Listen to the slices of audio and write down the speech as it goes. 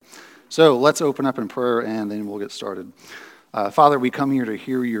So let's open up in prayer and then we'll get started. Father, we come here to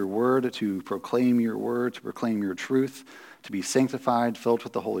hear your word, to proclaim your word, to proclaim your truth, to be sanctified, filled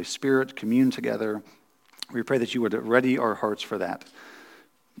with the Holy Spirit, commune together. We pray that you would ready our hearts for that.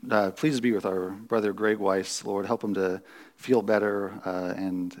 Please be with our brother Greg Weiss, Lord. Help him to feel better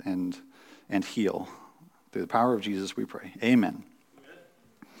and heal. Through the power of Jesus, we pray. Amen.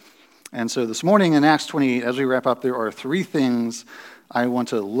 And so this morning in Acts 28, as we wrap up, there are three things I want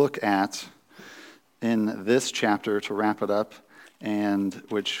to look at in this chapter to wrap it up, and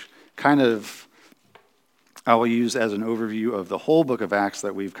which kind of I will use as an overview of the whole book of Acts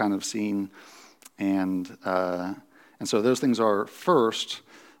that we've kind of seen. And so those things are, first,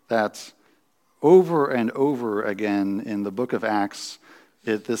 that over and over again in the book of Acts,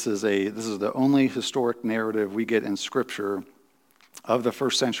 this is the only historic narrative we get in Scripture of the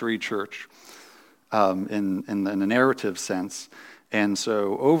first century church in the narrative sense. And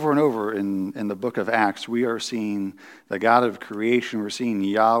so over and over in the book of Acts, we are seeing the God of creation, we're seeing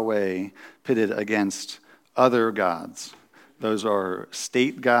Yahweh pitted against other gods. Those are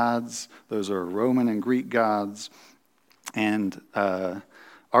state gods, those are Roman and Greek gods, and our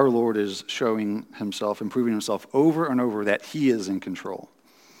Lord is showing himself and proving himself over and over that he is in control.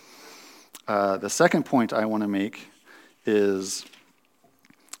 The second point I want to make is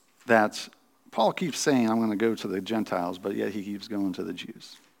that Paul keeps saying, I'm going to go to the Gentiles, but yet he keeps going to the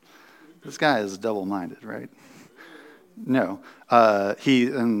Jews. This guy is double-minded, right? No.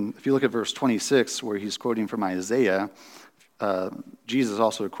 And if you look at verse 26, where he's quoting from Isaiah, Jesus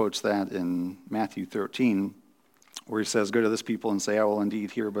also quotes that in Matthew 13, where he says, go to this people and say, you will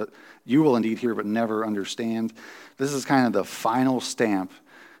indeed hear, but never understand. This is kind of the final stamp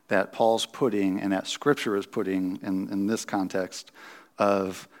that Paul's putting and that Scripture is putting in this context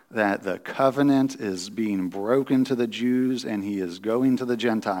of that the covenant is being broken to the Jews and he is going to the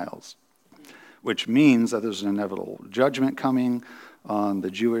Gentiles, which means that there's an inevitable judgment coming on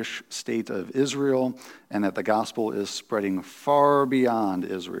the Jewish state of Israel and that the gospel is spreading far beyond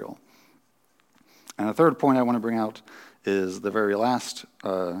Israel. And the third point I want to bring out is the very last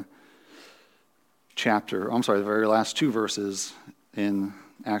the very last two verses in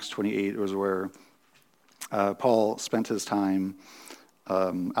Acts 28 was where Paul spent his time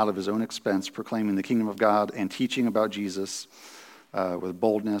out of his own expense, proclaiming the kingdom of God and teaching about Jesus with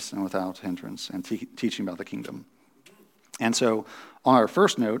boldness and without hindrance, and teaching about the kingdom. And so on our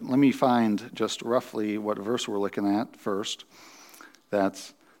first note, let me find just roughly what verse we're looking at first.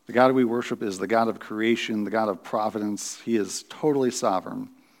 That the God we worship is the God of creation, the God of providence. He is totally sovereign.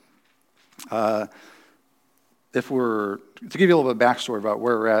 To give you a little bit of backstory about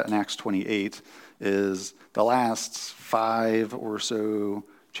where we're at in Acts 28, is the last 5 or so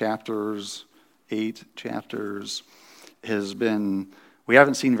chapters, 8 chapters, we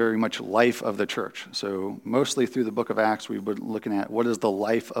haven't seen very much life of the church. So mostly through the book of Acts, we've been looking at what is the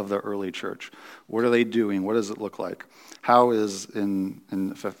life of the early church? What are they doing? What does it look like? How is,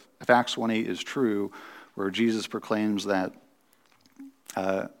 if Acts 1:8 is true, where Jesus proclaims that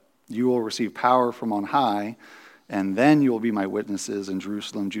you will receive power from on high, and then you will be my witnesses in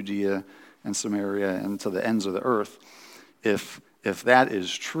Jerusalem, Judea, and Samaria, and to the ends of the earth. If that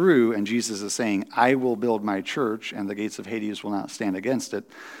is true, and Jesus is saying, I will build my church, and the gates of Hades will not stand against it,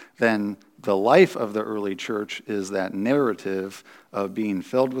 then the life of the early church is that narrative of being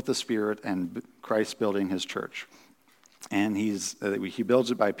filled with the Spirit and Christ building his church. And he builds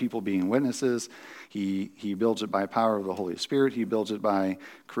it by people being witnesses. He builds it by power of the Holy Spirit. He builds it by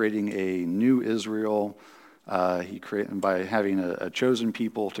creating a new Israel. By having a chosen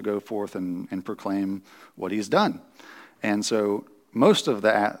people to go forth and proclaim what he's done. And so most of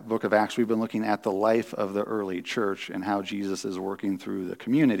the book of Acts, we've been looking at the life of the early church and how Jesus is working through the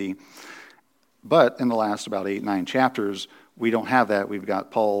community. But in the last about 8-9 chapters, we don't have that. We've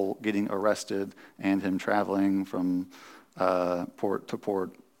got Paul getting arrested and him traveling from port to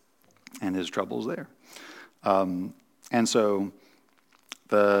port and his troubles there. And so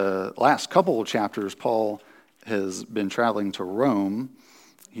the last couple of chapters, Paul has been traveling to Rome.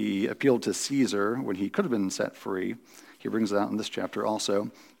 He appealed to Caesar when he could have been set free. He brings it out in this chapter also.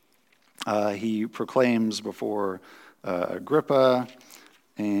 He proclaims before Agrippa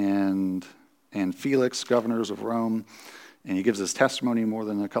and Felix, governors of Rome, and he gives his testimony more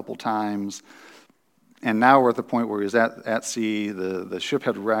than a couple times. And now we're at the point where he's at sea. The ship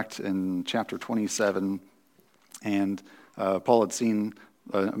had wrecked in chapter 27, and Paul had seen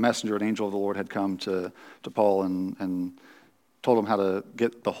a messenger, an angel of the Lord had come to Paul and told him how to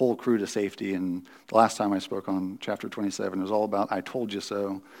get the whole crew to safety. And the last time I spoke on chapter 27, it was all about, I told you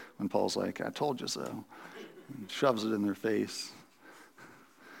so, when Paul's like, I told you so, and shoves it in their face.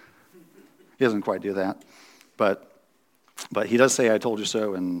 He doesn't quite do that. But he does say, I told you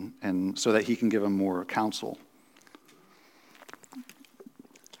so, and so that he can give them more counsel.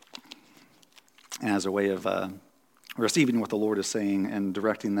 And as a way of receiving what the Lord is saying and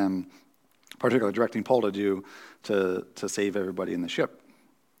directing them, particularly directing Paul to do to save everybody in the ship.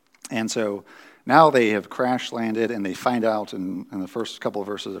 And so now they have crash landed, and they find out in the first couple of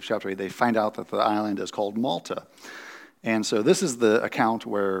verses of chapter 8, they find out that the island is called Malta. And so this is the account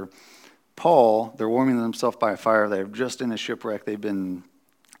where Paul, they're warming themselves by a fire. They're just in a shipwreck. They've been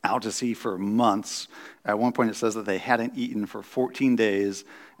out to sea for months. At one point it says that they hadn't eaten for 14 days,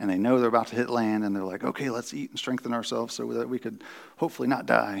 and they know they're about to hit land, and they're like, okay, let's eat and strengthen ourselves so that we could hopefully not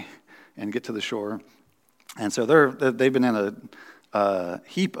die and get to the shore. And so they've been in a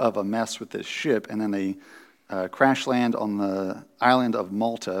heap of a mess with this ship, and then they crash land on the island of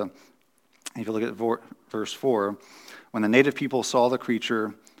Malta. If you look at verse 4, when the native people saw the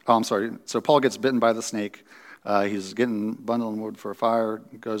creature, so Paul gets bitten by the snake. He's getting bundled in wood for a fire,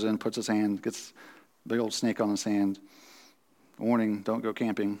 goes in, puts his hand, gets a big old snake on his hand. Warning, don't go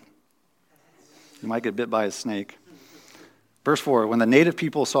camping. You might get bit by a snake. Verse 4, when the native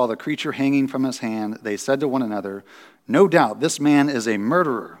people saw the creature hanging from his hand, they said to one another, no doubt this man is a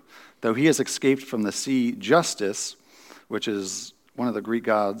murderer, though he has escaped from the sea Justice, which is one of the Greek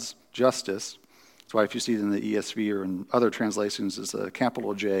gods, justice. That's why if you see it in the ESV or in other translations, it's a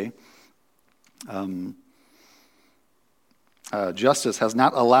capital J. Justice has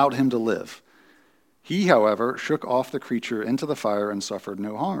not allowed him to live. He, however, shook off the creature into the fire and suffered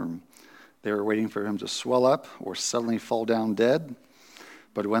no harm. They were waiting for him to swell up or suddenly fall down dead.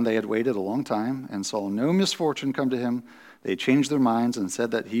 But when they had waited a long time and saw no misfortune come to him, they changed their minds and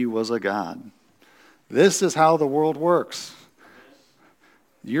said that he was a god. This is how the world works.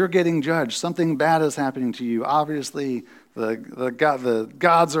 You're getting judged. Something bad is happening to you. Obviously, the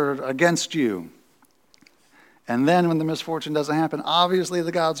gods are against you. And then when the misfortune doesn't happen, obviously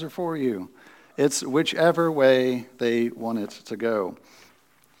the gods are for you. It's whichever way they want it to go,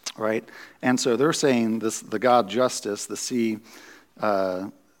 right? And so they're saying the god Justice, the sea,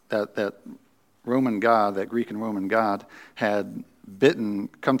 that Roman god, that Greek and Roman god, had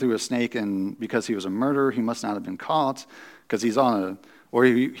come through a snake, and because he was a murderer, he must not have been caught, because he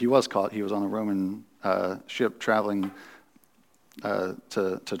was caught. He was on a Roman ship traveling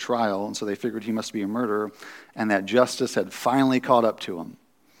to trial, and so they figured he must be a murderer, and that Justice had finally caught up to him,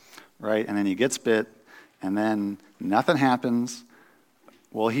 right? And then he gets bit, and then nothing happens.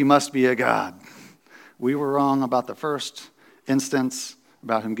 Well, he must be a god. We were wrong about the first instance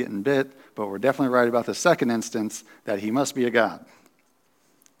about him getting bit, but we're definitely right about the second instance that he must be a god.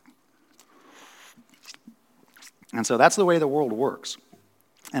 And so that's the way the world works.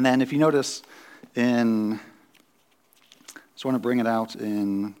 And then if you notice I just want to bring it out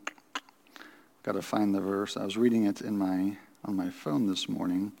in, got to find the verse. I was reading it on my phone this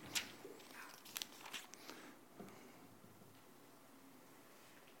morning.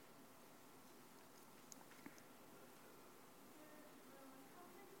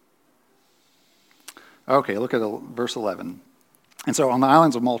 Okay, look at verse 11. And so on the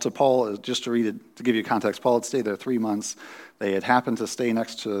islands of Malta, Paul, just to read it, to give you context, Paul had stayed there 3 months. They had happened to stay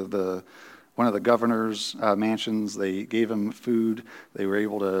next to one of the governor's mansions. They gave him food. They were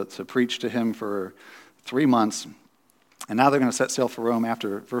able to preach to him for 3 months. And now they're going to set sail for Rome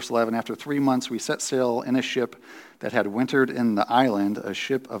after, verse 11, after 3 months we set sail in a ship that had wintered in the island, a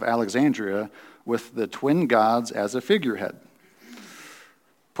ship of Alexandria, with the twin gods as a figurehead.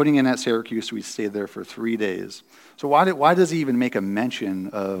 Putting in at Syracuse, we stayed there for 3 days. So why does he even make a mention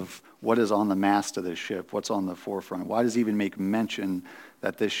of what is on the mast of this ship, what's on the forefront? Why does he even make mention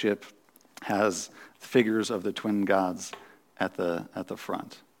that this ship has figures of the twin gods at the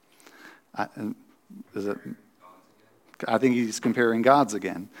front? I think he's comparing gods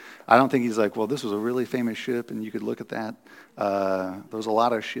again. I don't think he's like, well, this was a really famous ship, and you could look at that. There's a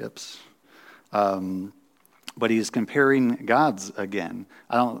lot of ships. But he's comparing gods again.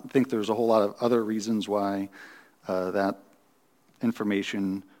 I don't think there's a whole lot of other reasons why that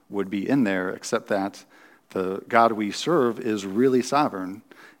information would be in there, except that the God we serve is really sovereign,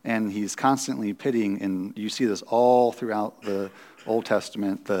 and he's constantly pitting, and you see this all throughout the Old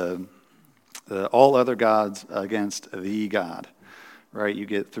Testament, all other gods against the God, right? You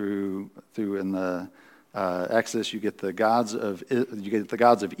get through in the Exodus, you get the gods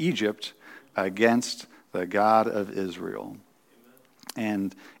of Egypt against the God of Israel.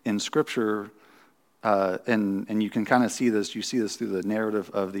 And in Scripture, and you can kind of see this, you see this through the narrative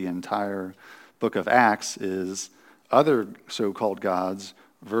of the entire book of Acts, is other so-called gods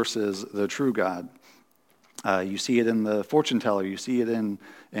versus the true God. You see it in the fortune teller. You see it in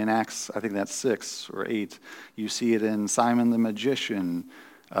Acts, I think that's 6 or 8. You see it in Simon the magician.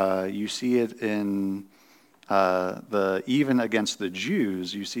 You see it in even against the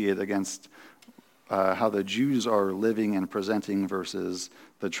Jews. You see it against how the Jews are living and presenting versus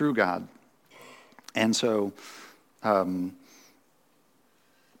the true God. And so,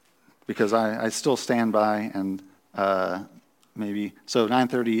 because I still stand by, and maybe, so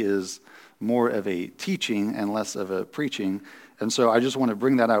 9:30 is more of a teaching and less of a preaching. And so I just want to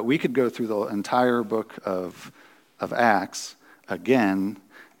bring that out. We could go through the entire book of Acts again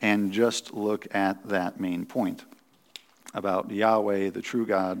and just look at that main point about Yahweh, the true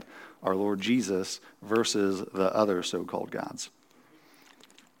God, our Lord Jesus, versus the other so-called gods.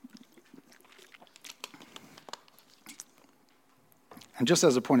 And just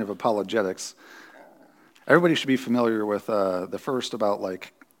as a point of apologetics, everybody should be familiar with the first about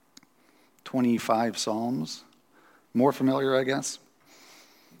 25 Psalms. More familiar, I guess.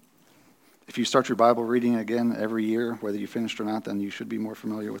 If you start your Bible reading again every year, whether you finished or not, then you should be more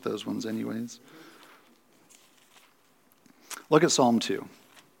familiar with those ones anyways. Look at Psalm 2.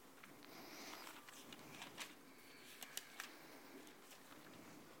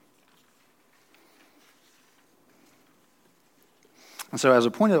 And so as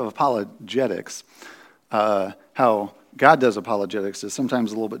a point of apologetics, how God does apologetics is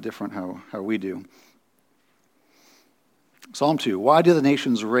sometimes a little bit different how we do. Psalm 2, why do the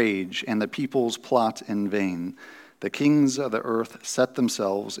nations rage and the peoples plot in vain? The kings of the earth set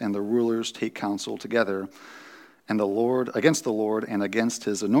themselves and the rulers take counsel together and against the Lord and against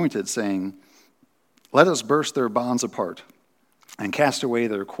his anointed, saying, let us burst their bonds apart and cast away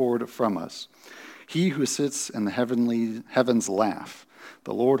their cord from us. He who sits in the heavens laugh.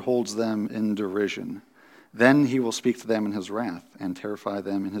 The Lord holds them in derision. Then he will speak to them in his wrath and terrify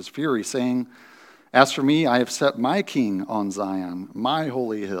them in his fury, saying, as for me, I have set my king on Zion, my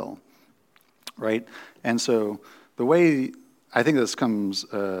holy hill. Right? And so the way I think this comes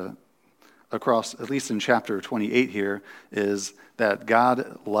across, at least in chapter 28 here, is that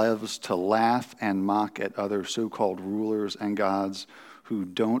God loves to laugh and mock at other so-called rulers and gods who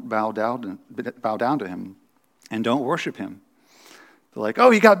don't bow down to him and don't worship him. They're like, oh,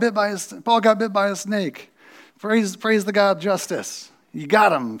 Paul got bit by a snake. Praise the God justice. You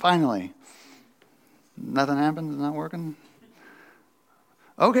got him, finally. Nothing happened? It's not working?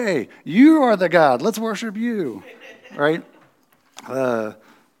 Okay, you are the God. Let's worship you. Right? The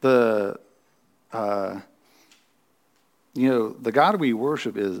God we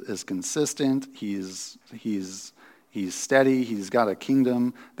worship is consistent. He's steady. He's got a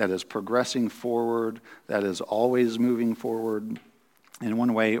kingdom that is progressing forward, that is always moving forward in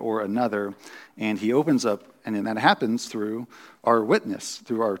one way or another. And he opens up, and that happens through our witness,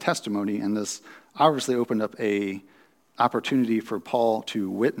 through our testimony. And this obviously opened up a opportunity for Paul to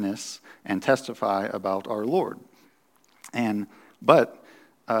witness and testify about our Lord. But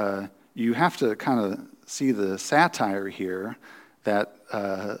you have to kind of see the satire here that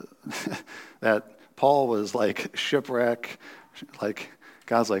that Paul was like shipwreck, like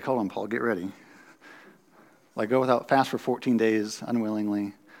God's like, hold on, Paul, get ready. Like go without fast for 14 days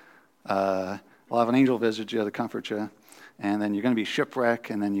unwillingly. We'll have an angel visit you to comfort you, and then you're going to be shipwrecked,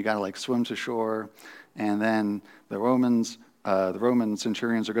 and then you got to like swim to shore, and then the Roman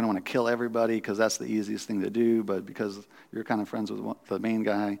centurions are going to want to kill everybody because that's the easiest thing to do, but because you're kind of friends with the main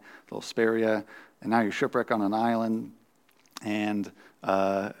guy, they'll spare you, and now you're shipwrecked on an island, and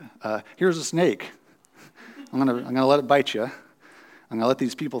here's a snake. I'm gonna let it bite you. I'm gonna let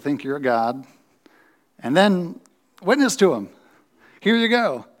these people think you're a god, and then witness to them. Here you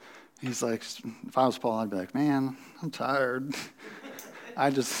go. He's like, if I was Paul, I'd be like, man, I'm tired. I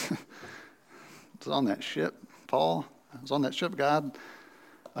was on that ship, Paul. I was on that ship, God.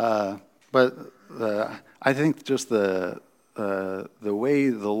 But I think just the way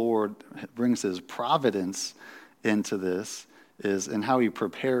the Lord brings his providence into this is in how he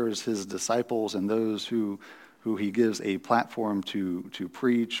prepares his disciples and those who he gives a platform to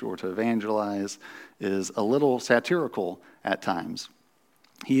preach or to evangelize is a little satirical at times.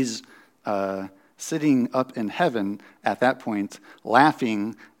 He's sitting up in heaven at that point,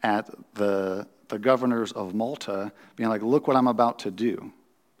 laughing at the governors of Malta, being like, look what I'm about to do.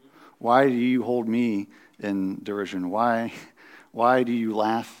 Why do you hold me in derision? Why do you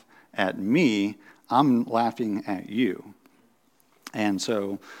laugh at me? I'm laughing at you. And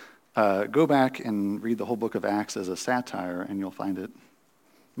so go back and read the whole book of Acts as a satire, and you'll find it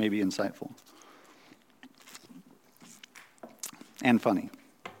maybe insightful and funny.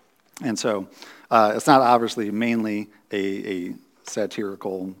 And so it's not obviously mainly a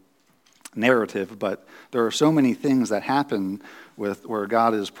satirical narrative, but there are so many things that happen with where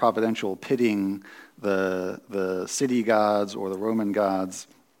God is providential pitting the city gods or the Roman gods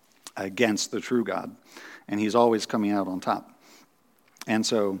against the true God, and he's always coming out on top. And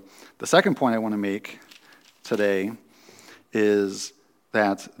so the second point I want to make today is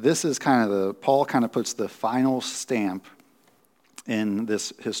that this is Paul kind of puts the final stamp in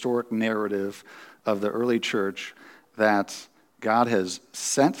this historic narrative of the early church that God has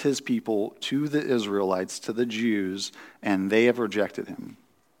sent his people to the Israelites, to the Jews, and they have rejected him.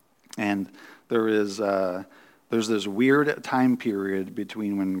 And there's this weird time period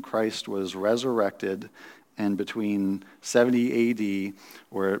between when Christ was resurrected and between 70 AD,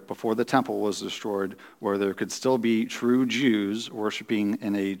 where before the temple was destroyed, where there could still be true Jews worshiping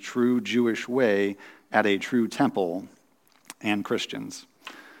in a true Jewish way at a true temple, and Christians.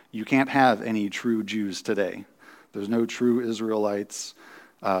 You can't have any true Jews today. There's no true Israelites.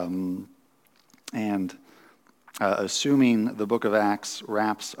 Assuming the book of Acts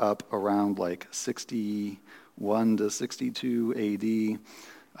wraps up around like 61 to 62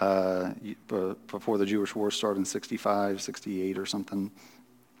 AD, before the Jewish War started in 65, 68 or something,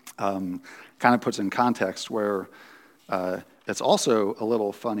 kind of puts in context where it's also a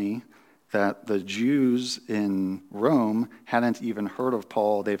little funny that the Jews in Rome hadn't even heard of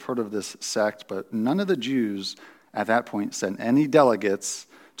Paul. They've heard of this sect, but none of the Jews at that point sent any delegates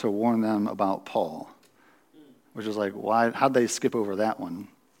to warn them about Paul, which is like, why? How'd they skip over that one?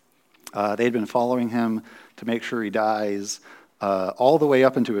 They'd been following him to make sure he dies all the way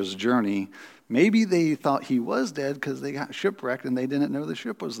up into his journey. Maybe they thought he was dead because they got shipwrecked and they didn't know the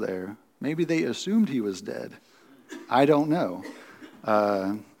ship was there. Maybe they assumed he was dead. I don't know.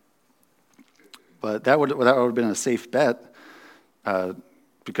 But that would have been a safe bet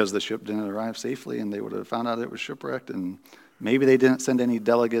because the ship didn't arrive safely and they would have found out it was shipwrecked. And maybe they didn't send any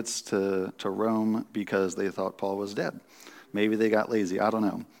delegates to Rome because they thought Paul was dead. Maybe they got lazy. I don't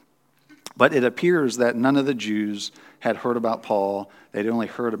know. But it appears that none of the Jews had heard about Paul. They'd only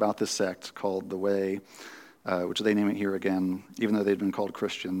heard about this sect called the Way, which they name it here again, even though they'd been called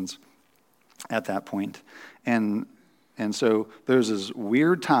Christians at that point. And so there's this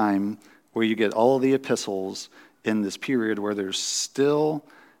weird time where you get all of the epistles in this period where there's still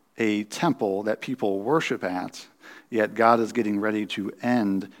a temple that people worship at, yet God is getting ready to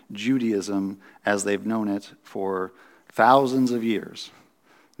end Judaism as they've known it for thousands of years.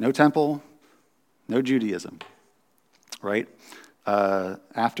 No temple, no Judaism, right?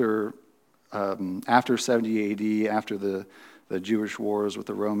 After 70 AD, after the Jewish wars with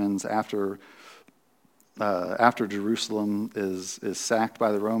the Romans, after Jerusalem is sacked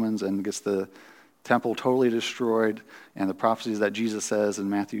by the Romans and gets the temple totally destroyed, and the prophecies that Jesus says in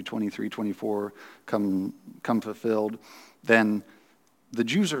Matthew 23-24 come fulfilled, then the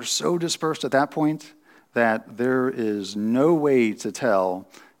Jews are so dispersed at that point that there is no way to tell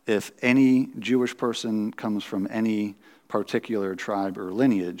if any Jewish person comes from any particular tribe or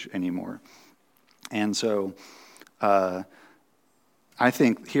lineage anymore. And so I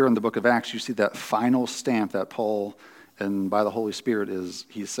think here in the book of Acts, you see that final stamp that Paul, and by the Holy Spirit,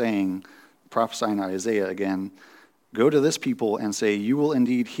 he's saying, prophesying Isaiah again, go to this people and say, you will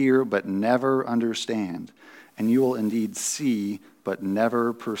indeed hear but never understand, and you will indeed see but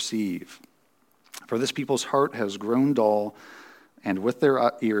never perceive. For this people's heart has grown dull, and with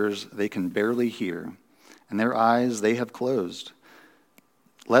their ears they can barely hear, and their eyes they have closed,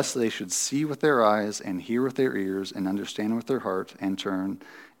 lest they should see with their eyes and hear with their ears and understand with their heart and turn,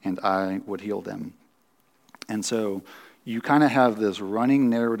 and I would heal them. And so you kind of have this running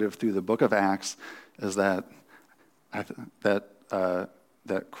narrative through the book of Acts is that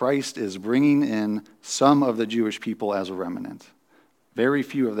Christ is bringing in some of the Jewish people as a remnant. Very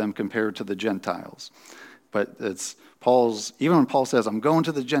few of them compared to the Gentiles. But it's even when Paul says, I'm going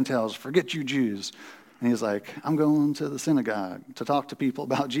to the Gentiles, forget you Jews. And he's like, I'm going to the synagogue to talk to people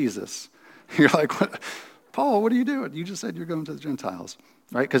about Jesus. You're like, what? Paul, what are you doing? You just said you're going to the Gentiles,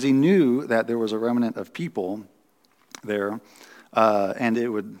 right? Because he knew that there was a remnant of people there, and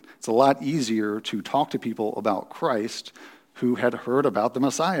it's a lot easier to talk to people about Christ who had heard about the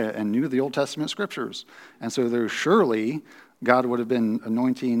Messiah and knew the Old Testament scriptures. And so there surely God would have been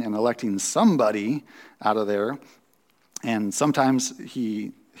anointing and electing somebody out of there. And sometimes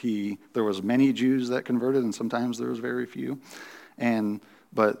there was many Jews that converted, and sometimes there was very few.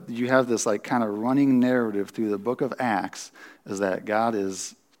 But you have this like kind of running narrative through the book of Acts is that God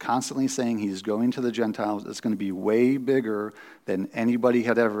is constantly saying he's going to the Gentiles. It's going to be way bigger than anybody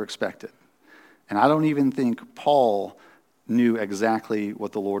had ever expected. And I don't even think Paul knew exactly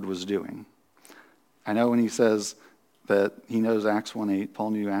what the Lord was doing. I know when he says that he knows Acts 1:8,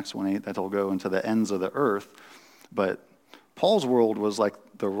 Paul knew Acts 1:8, that he'll go into the ends of the earth. But Paul's world was like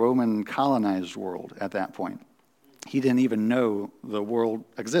the Roman colonized world at that point. He didn't even know the world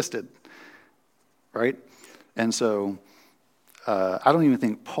existed, right? And so I don't even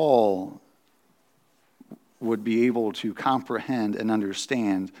think Paul would be able to comprehend and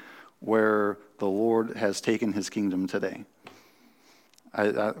understand where the Lord has taken his kingdom today.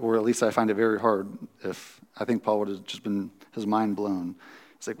 Or at least I find it very hard. If I think Paul would have just been his mind blown.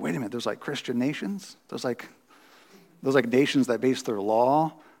 It's like, wait a minute, there's like Christian nations? There's like nations that base their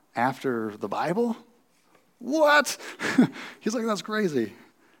law after the Bible? What? He's like, that's crazy.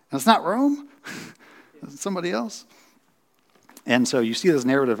 And it's not Rome? It's somebody else? And so you see this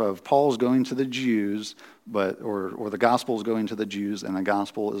narrative of Paul's going to the Jews, or the gospel is going to the Jews, and the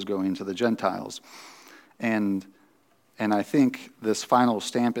gospel is going to the Gentiles. And I think this final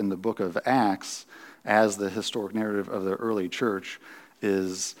stamp in the book of Acts as the historic narrative of the early church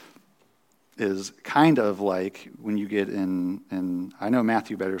is kind of like when you get in I know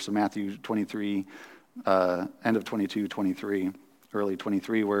Matthew better, so Matthew 23, end of 22, 23, early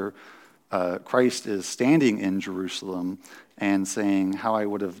 23, where Christ is standing in Jerusalem and saying, how I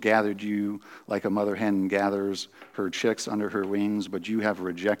would have gathered you like a mother hen gathers her chicks under her wings, but you have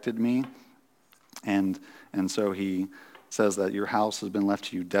rejected me. And so he says that your house has been left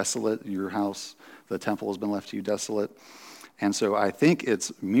to you desolate. Your house, the temple, has been left to you desolate. And so I think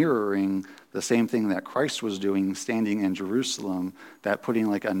it's mirroring the same thing that Christ was doing, standing in Jerusalem, that putting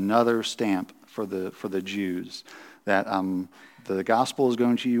like another stamp for the Jews, that the gospel is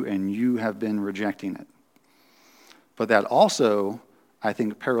going to you and you have been rejecting it. But that also, I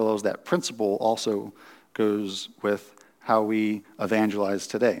think, parallels that principle also goes with how we evangelize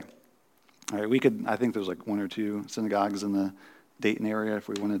today. All right, I think there's like one or two synagogues in the Dayton area. If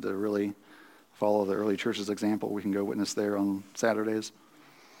we wanted to really follow the early church's example, we can go witness there on Saturdays.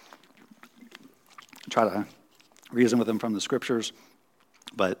 Try to reason with them from the scriptures.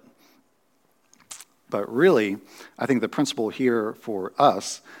 But really, I think the principle here for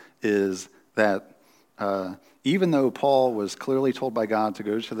us is that even though Paul was clearly told by God to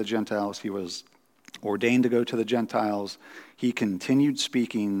go to the Gentiles, he was ordained to go to the Gentiles, he continued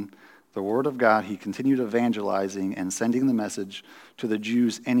speaking the word of God, he continued evangelizing and sending the message to the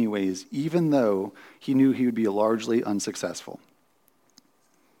Jews anyways, even though he knew he would be largely unsuccessful.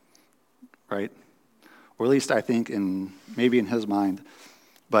 Right? Or at least I think maybe in his mind.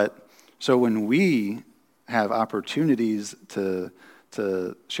 But so when we have opportunities to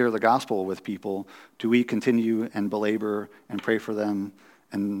share the gospel with people, do we continue and belabor and pray for them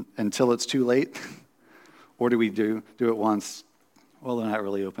until it's too late? Or do we do it once? Well, they're not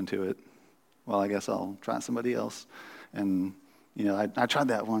really open to it. Well, I guess I'll try somebody else. And, I tried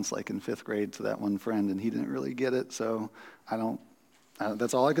that once, like in 5th grade, to that one friend, and he didn't really get it. So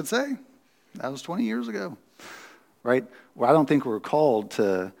that's all I could say. That was 20 years ago, right? Well, I don't think we're called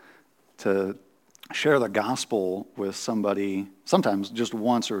to share the gospel with somebody, sometimes just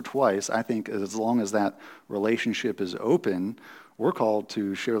once or twice. I think as long as that relationship is open, we're called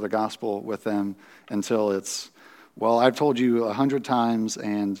to share the gospel with them until it's, well, I've told you 100 times,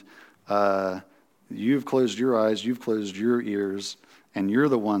 and you've closed your eyes, you've closed your ears, and you're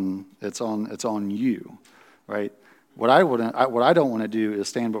the one. It's on you, right? What I don't want to do is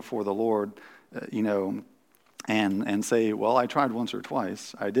stand before the Lord, and say, well, I tried once or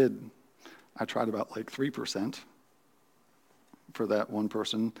twice. I did. I tried about like 3% for that one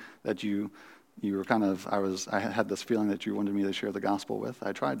person that you were I had this feeling that you wanted me to share the gospel with.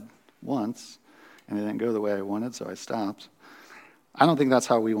 I tried once, and it didn't go the way I wanted, so I stopped. I don't think that's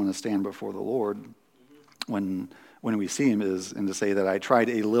how we want to stand before the Lord when we see him, and to say that I tried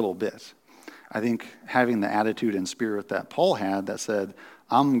a little bit. I think having the attitude and spirit that Paul had, that said,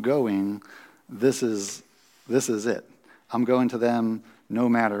 I'm going, this is it. I'm going to them no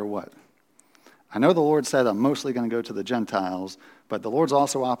matter what. I know the Lord said I'm mostly going to go to the Gentiles, but the Lord's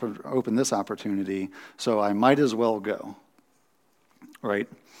also opened this opportunity, so I might as well go, right?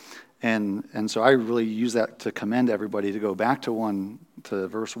 And so I really use that to commend everybody to go back to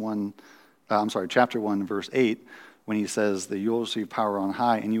chapter 1, verse 8, when he says that you will receive power on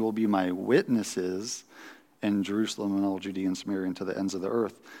high, and you will be my witnesses in Jerusalem and all Judea and Samaria and to the ends of the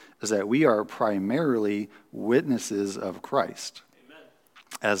earth, is that we are primarily witnesses of Christ. Amen.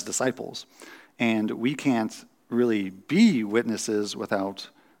 As disciples. And we can't really be witnesses without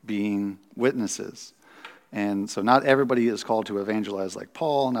being witnesses. And so not everybody is called to evangelize like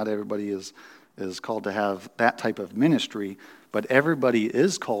Paul. Not everybody is called to have that type of ministry. But everybody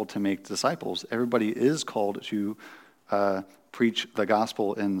is called to make disciples. Everybody is called to preach the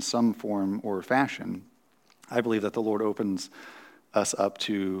gospel in some form or fashion. I believe that the Lord opens us up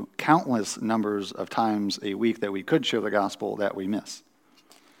to countless numbers of times a week that we could share the gospel that we miss.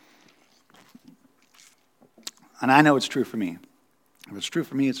 And I know it's true for me. If it's true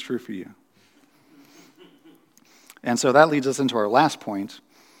for me, it's true for you. And so that leads us into our last point,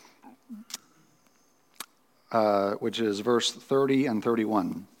 which is verse 30 and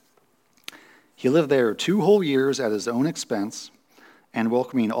 31. He lived there 2 whole years at his own expense, and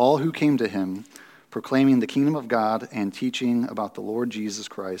welcoming all who came to him, proclaiming the kingdom of God and teaching about the Lord Jesus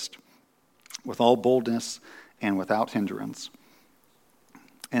Christ with all boldness and without hindrance.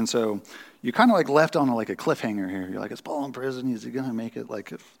 And so you kind of like left on a cliffhanger here. You're like, is Paul in prison? Is he going to make it?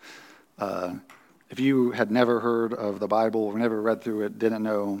 Like if you had never heard of the Bible or never read through it, didn't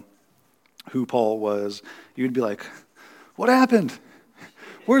know who Paul was, you'd be like, what happened?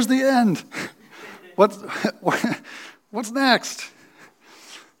 Where's the end? What's next?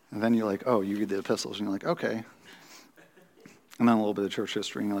 And then you're like, oh, you read the epistles, and you're like, okay. And then a little bit of church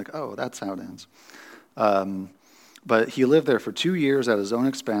history, and you're like, oh, that's how it ends. But he lived there for 2 years at his own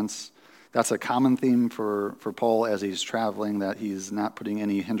expense. That's a common theme for Paul as he's traveling, that he's not putting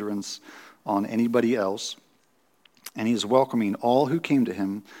any hindrance on anybody else. And he's welcoming all who came to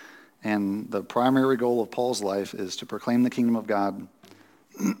him. And the primary goal of Paul's life is to proclaim the kingdom of God,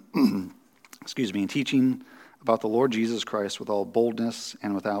 and teaching about the Lord Jesus Christ with all boldness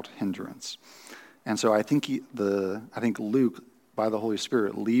and without hindrance. And so I think Luke, by the Holy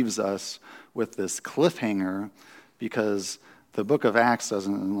Spirit, leaves us with this cliffhanger, because the book of Acts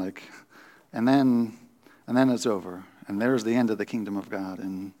doesn't and then it's over, and there's the end of the kingdom of God,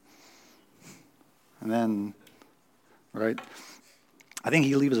 and then, right? I think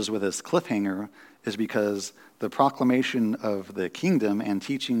he leaves us with this cliffhanger is because the proclamation of the kingdom and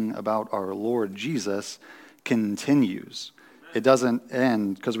teaching about our Lord Jesus continues. It doesn't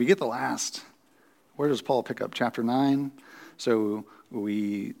end, because we get the last. Where does Paul pick up? Chapter 9. So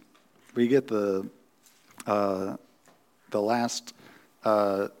we get the last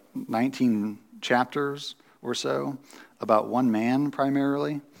 19 chapters or so about one man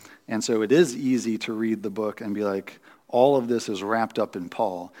primarily, and so it is easy to read the book and be like, all of this is wrapped up in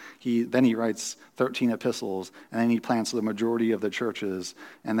Paul. Then he writes 13 epistles, and then he plants the majority of the churches.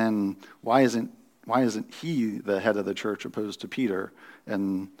 And then why isn't he the head of the church opposed to Peter?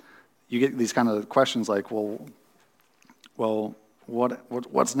 And you get these kind of questions like, well,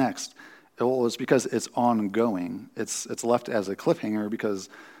 what's next? Well, it's because it's ongoing. It's left as a cliffhanger because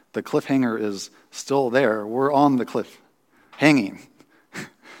the cliffhanger is still there. We're on the cliff, hanging,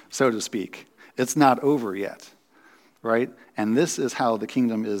 so to speak. It's not over yet. Right? And this is how the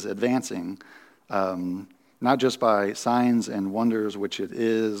kingdom is advancing, not just by signs and wonders, which it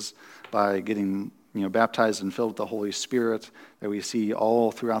is, by getting baptized and filled with the Holy Spirit that we see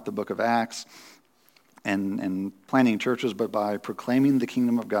all throughout the book of Acts, and planting churches, but by proclaiming the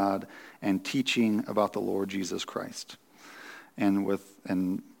kingdom of God and teaching about the Lord Jesus Christ.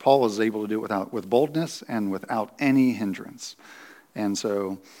 And Paul was able to do it with boldness and without any hindrance. And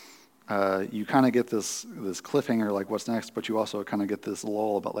so you kind of get this cliffhanger, like what's next, but you also kind of get this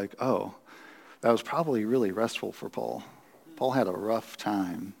lull about like, oh, that was probably really restful for Paul. Paul had a rough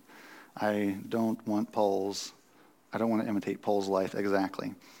time. I don't want to imitate Paul's life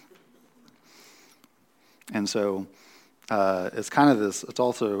exactly. And so it's kind of this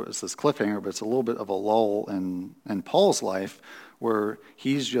cliffhanger, but it's a little bit of a lull in Paul's life, where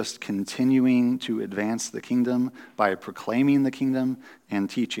he's just continuing to advance the kingdom by proclaiming the kingdom and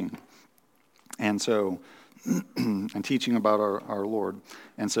teaching. And so, and teaching about our Lord.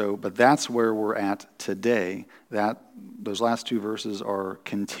 And so, but that's where we're at today. Those last 2 verses are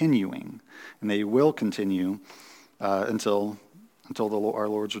continuing, and they will continue until our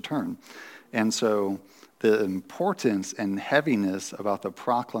Lord's return. And so the importance and heaviness about the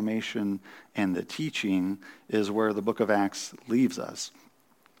proclamation and the teaching is where the book of Acts leaves us.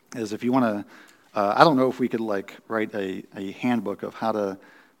 Is if you want to, I don't know if we could write a handbook of how to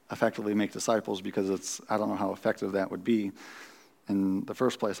effectively make disciples, because I don't know how effective that would be. In the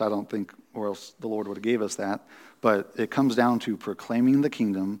first place, I don't think, or else the Lord would have gave us that. But it comes down to proclaiming the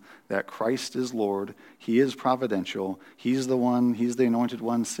kingdom, that Christ is Lord, he is providential, he's the anointed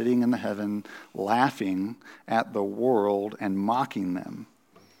one sitting in the heaven, laughing at the world and mocking them.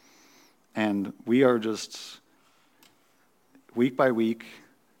 And we are just, week by week,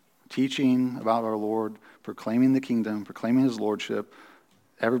 teaching about our Lord, proclaiming the kingdom, proclaiming his lordship,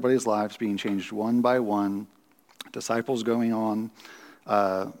 everybody's lives being changed one by one, disciples going on,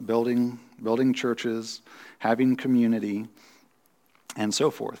 building churches, having community, and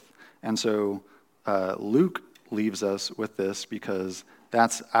so forth. And so Luke leaves us with this because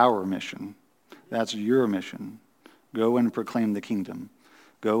that's our mission. That's your mission. Go and proclaim the kingdom.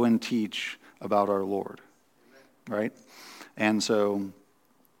 Go and teach about our Lord, right? And so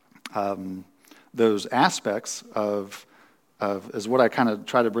those aspects of is what I kind of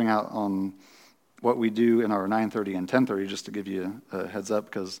try to bring out on what we do in our 9:30 and 10:30, just to give you a heads up,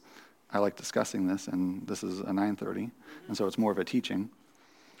 because I like discussing this, and this is a 9:30, and so it's more of a teaching,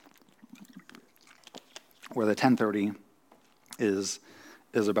 where the 10:30 is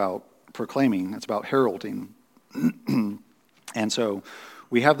about proclaiming, it's about heralding. And so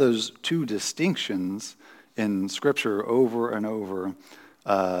we have those two distinctions in Scripture over and over.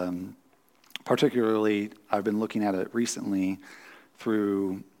 Particularly, I've been looking at it recently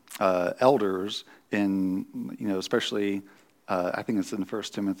through elders in, especially, I think it's in 1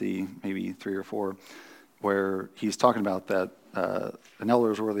 Timothy, maybe 3 or 4, where he's talking about that an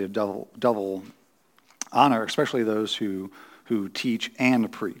elder is worthy of double honor, especially those who teach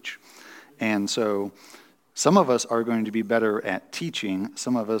and preach. And so some of us are going to be better at teaching.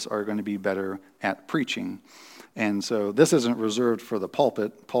 Some of us are going to be better at preaching. And so this isn't reserved for the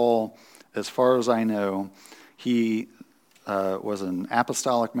pulpit. Paul, as far as I know, he was an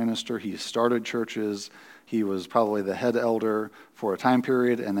apostolic minister. He started churches. He was probably the head elder for a time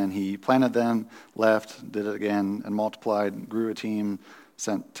period, and then he planted them, left, did it again, and multiplied, grew a team,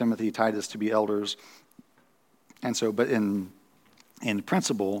 sent Timothy, Titus to be elders. And so, but in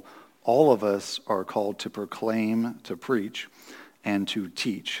principle, all of us are called to proclaim, to preach, and to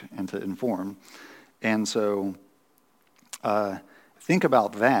teach, and to inform. And so think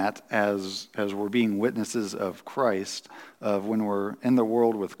about that as we're being witnesses of Christ, of when we're in the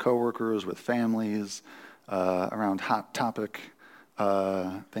world with coworkers, with families, around hot topic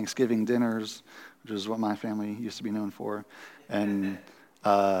Thanksgiving dinners, which is what my family used to be known for, and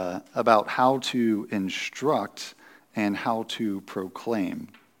about how to instruct and how to proclaim.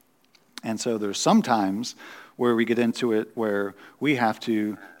 And so there's some times where we get into it where we have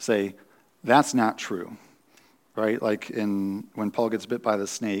to say, that's not true, right? Like when Paul gets bit by the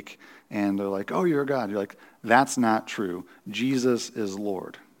snake and they're like, oh, you're a God. You're like, that's not true. Jesus is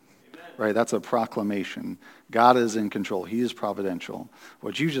Lord, right? That's a proclamation. God is in control. He is providential.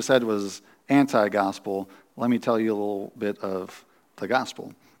 What you just said was anti-gospel. Let me tell you a little bit of the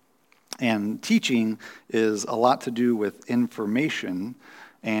gospel. And teaching is a lot to do with information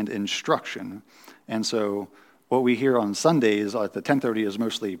and instruction. And so what we hear on Sundays at the 10:30 is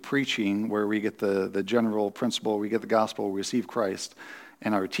mostly preaching, where we get the general principle, we get the gospel, we receive Christ.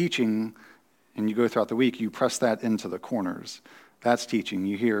 And our teaching, and you go throughout the week, you press that into the corners. That's teaching.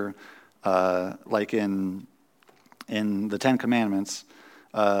 You hear, like in the Ten Commandments,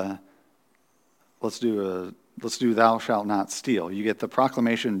 let's do thou shalt not steal. You get the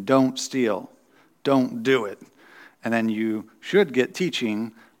proclamation, don't steal, don't do it. And then you should get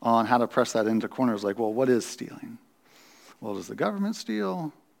teaching on how to press that into corners, like, well, what is stealing? Well, does the government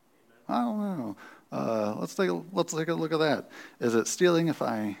steal? I don't know. Let's take a look at that. Is it stealing if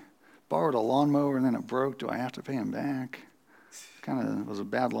I borrowed a lawnmower and then it broke? Do I have to pay him back? Kind of was a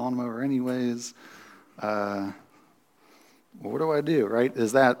bad lawnmower anyways. Well, what do I do, right?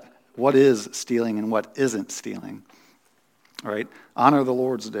 Is that what is stealing and what isn't stealing? All right? Honor the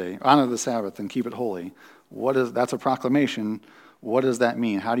Lord's day, honor the Sabbath, and keep it holy. That's a proclamation. What does that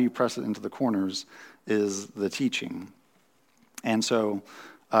mean? How do you press it into the corners is the teaching. And so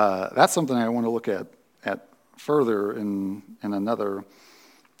that's something I want to look at further in another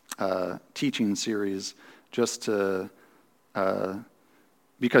teaching series, just to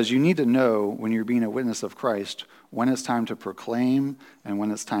because you need to know when you're being a witness of Christ when it's time to proclaim and when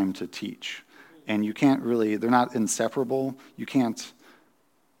it's time to teach. And you can't really, they're not inseparable.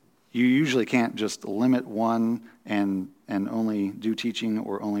 You usually can't just limit one and only do teaching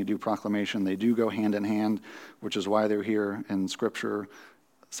or only do proclamation. They do go hand in hand, which is why they're here in Scripture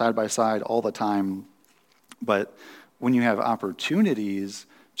side by side all the time. But when you have opportunities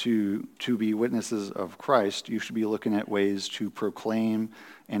to be witnesses of Christ, you should be looking at ways to proclaim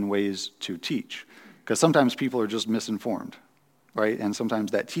and ways to teach. Because sometimes people are just misinformed, right? And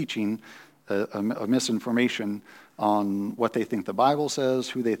sometimes that teaching, a misinformation on what they think the Bible says,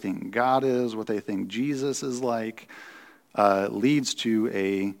 who they think God is, what they think Jesus is like, leads to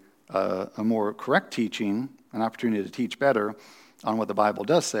a more correct teaching, an opportunity to teach better on what the Bible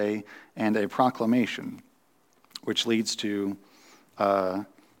does say, and a proclamation, which leads to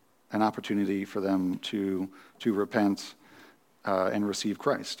an opportunity for them to repent and receive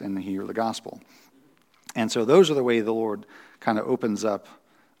Christ and hear the gospel. And so those are the way the Lord kind of opens up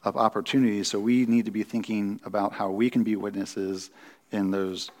opportunities. So we need to be thinking about how we can be witnesses in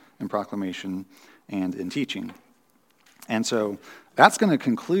proclamation and in teaching. And so that's going to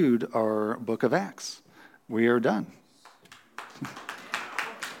conclude our book of Acts. We are done.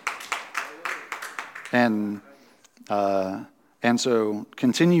 And so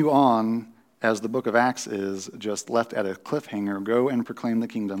continue on as the book of Acts is just left at a cliffhanger. Go and proclaim the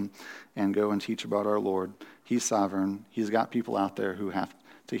kingdom and go and teach about our Lord. He's sovereign. He's got people out there who have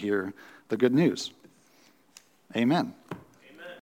to hear the good news. Amen.